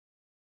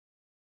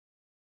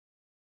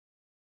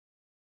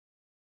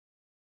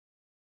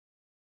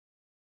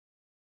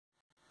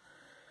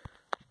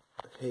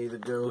Hey, the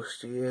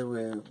Ghost here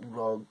with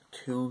vlog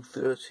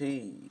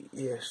 230.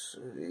 Yes,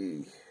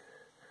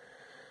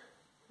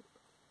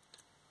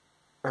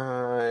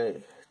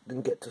 I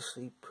didn't get to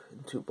sleep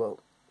until about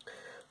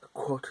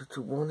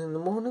 1:45 in the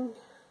morning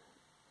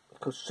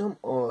because some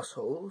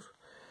arseholes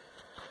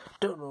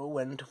don't know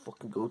when to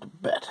fucking go to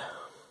bed.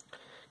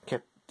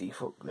 Kept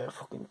their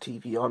fucking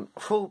TV on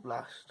full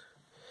blast,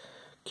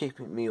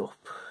 keeping me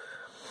up.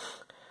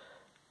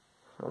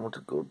 I want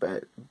to go to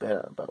bed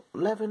at about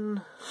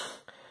 11.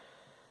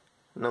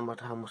 No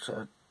matter how much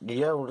I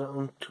yelled at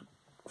them to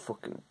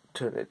fucking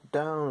turn it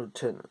down or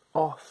turn it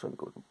off and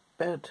go to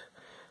bed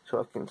so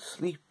I can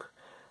sleep,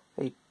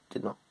 they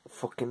did not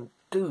fucking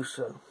do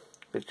so.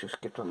 They just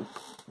kept on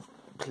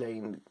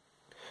playing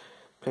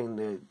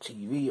the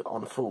TV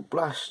on full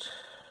blast,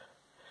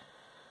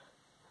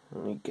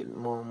 and me getting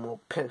more and more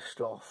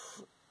pissed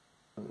off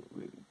and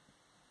really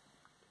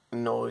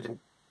annoyed and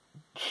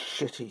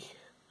shitty.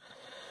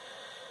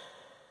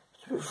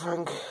 To be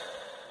frank,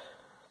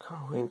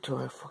 can't wait until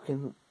I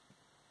fucking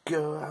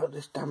go out of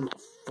this damn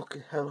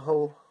fucking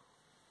hellhole.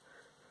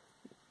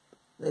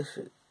 This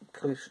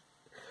place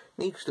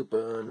needs to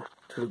burn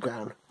to the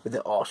ground with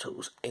the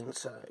arseholes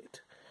inside.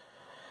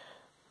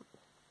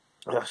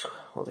 That's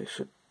what it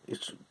should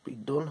be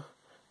done.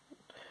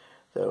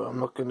 Though I'm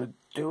not gonna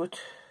do it,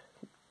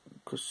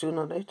 because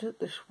sooner or later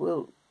this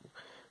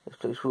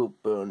place will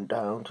burn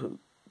down to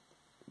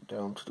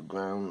the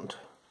ground.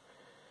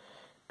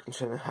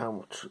 Considering how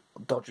much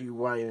dodgy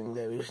wiring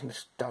there is in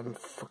this damn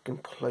fucking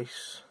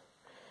place,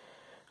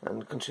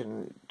 and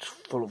considering it's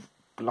full of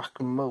black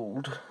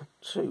mould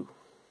too.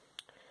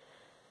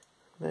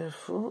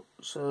 Therefore,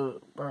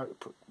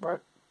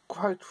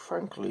 quite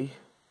frankly,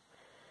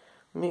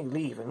 me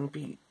leaving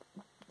be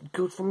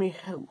good for me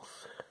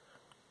health.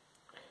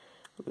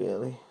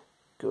 Really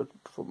good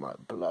for my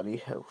bloody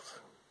health.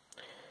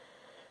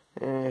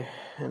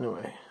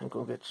 Anyway, I'm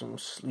gonna get some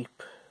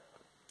sleep.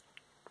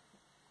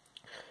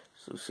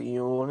 So see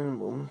you all in a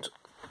moment.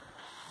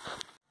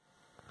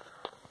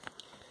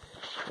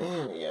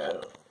 There we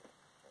go.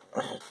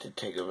 I had to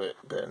take a bit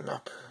of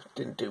nap.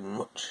 Didn't do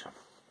much.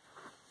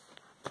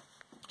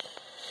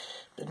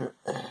 Been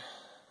a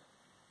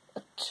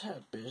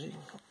tad busy.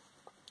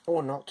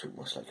 Or not too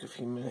much, like a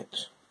few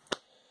minutes.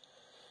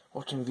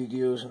 Watching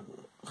videos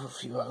for a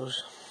few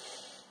hours.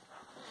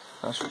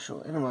 That's for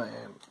sure. Anyway,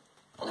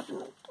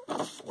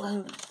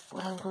 where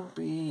I'm going to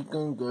be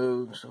going to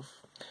go and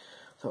stuff.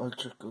 Thought I'd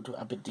just go to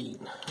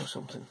Aberdeen or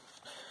something,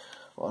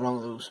 or along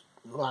those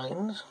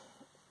lines.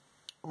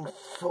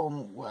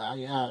 From where I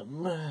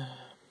am,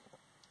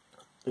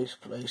 this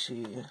place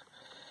here,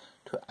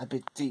 to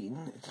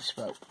Aberdeen, it's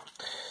about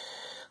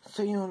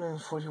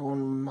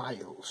 341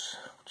 miles,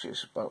 which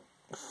is about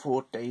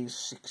 4 days,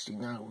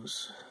 16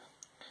 hours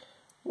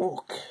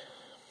walk.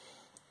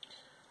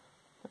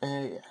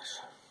 Yes,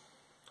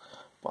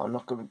 but I'm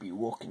not going to be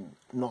walking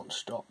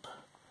non-stop.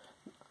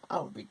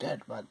 I would be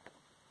dead by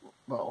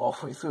about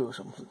halfway through or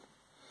something.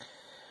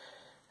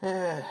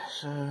 So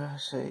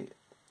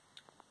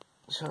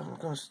I'm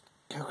going to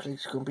calculate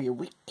it's going to be a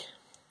week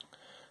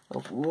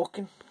of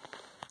walking.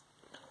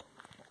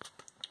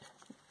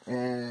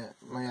 I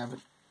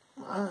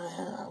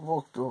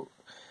walk about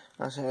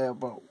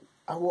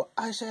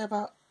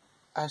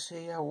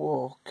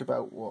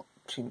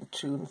between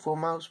 2 and 4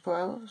 miles per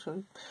hour.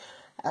 So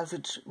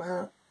average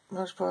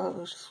miles per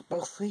hour is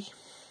about 3.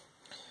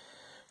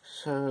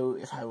 So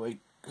if I wake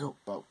up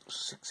about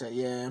 6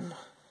 AM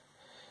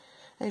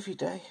every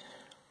day,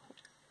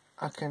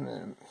 I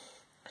can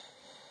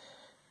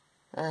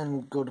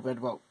and go to bed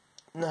about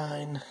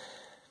 9,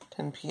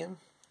 10 PM.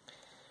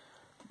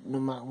 No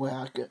matter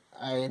where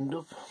I end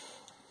up.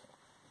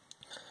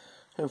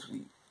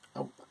 Hopefully,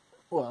 I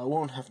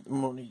won't have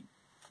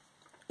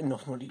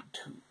enough money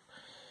to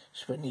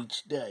spend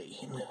each day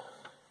in a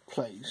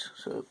place.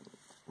 So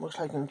most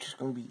likely I'm just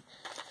going to be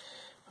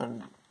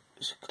in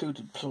a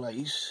secluded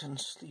place and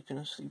sleep in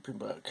a sleeping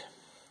bag,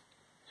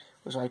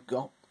 which I've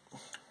got.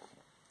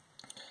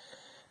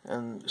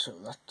 And so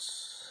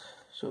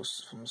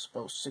from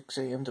about 6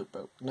 AM to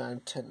about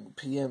 9, 10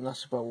 PM,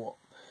 that's about what,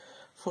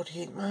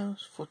 48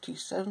 miles,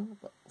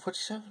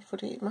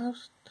 48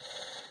 miles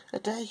a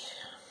day.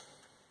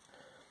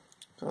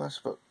 So that's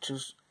about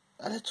just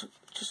a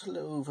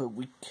little over a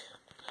week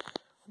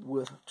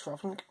worth of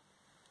travelling.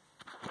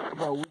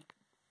 About a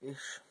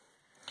week-ish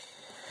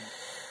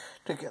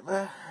to get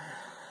there.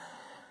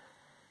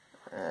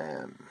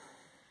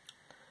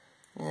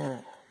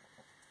 Yeah,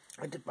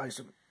 I did buy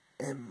some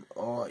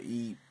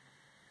MRE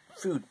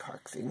food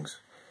pack things,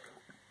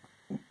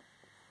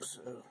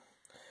 so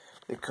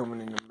they're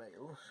coming in the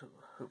mail, so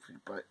hopefully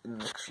in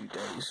the next few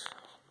days.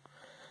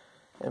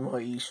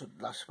 MRE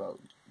should last about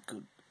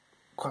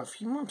quite a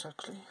few months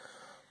actually.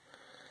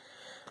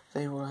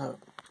 They will have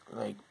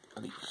like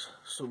at least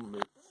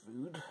some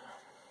food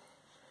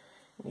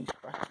in each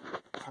pack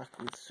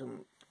with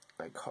some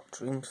like hot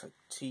drinks like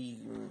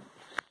tea and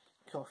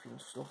coffee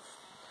and stuff,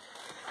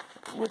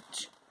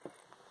 which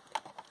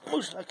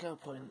most likely I'll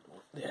put in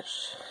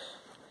this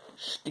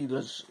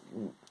Steelers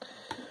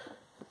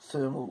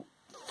thermal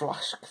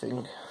flask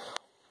thing.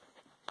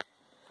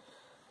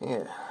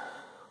 Yeah.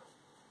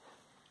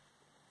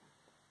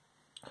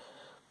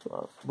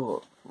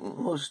 But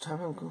most of the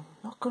time I'm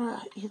not going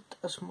to eat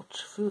as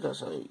much food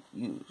as I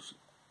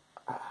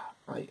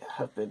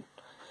have been,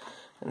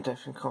 and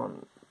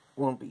definitely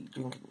won't be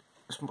drinking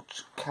as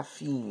much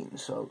caffeine,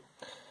 so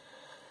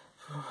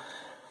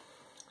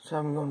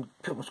I'm going to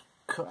pretty much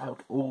cut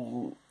out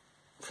all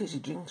fizzy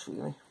drinks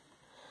really,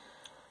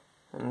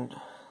 and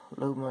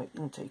lower my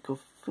intake of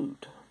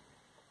food,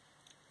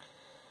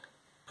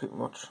 pretty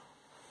much.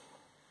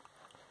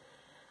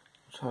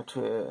 Try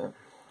to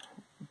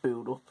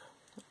build up.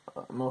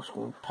 I'm also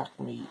going to pack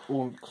me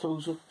all my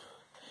clothes up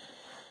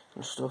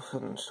and stuff,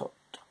 and start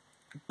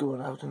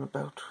going out and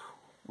about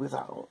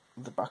without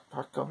the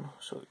backpack on,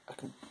 so I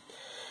can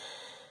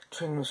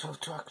train myself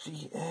to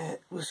actually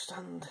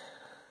withstand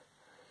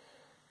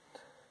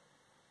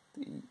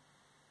the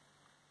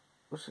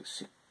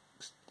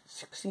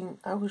 16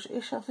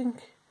 hours-ish, I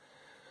think,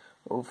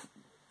 of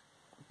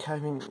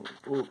carrying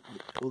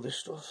all this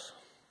stuff.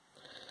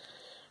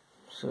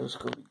 So it's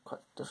going to be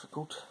quite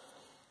difficult.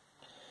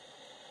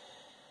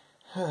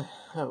 Oh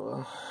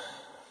well.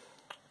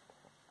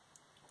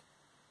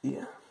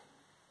 Yeah.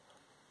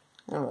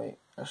 Anyway,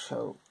 I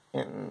shall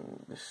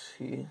end this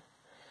here.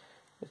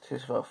 It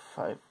is about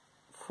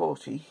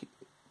 5:40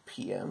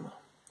 PM.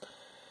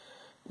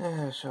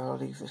 So I'll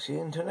leave this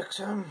here until next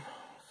time.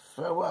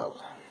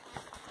 Farewell.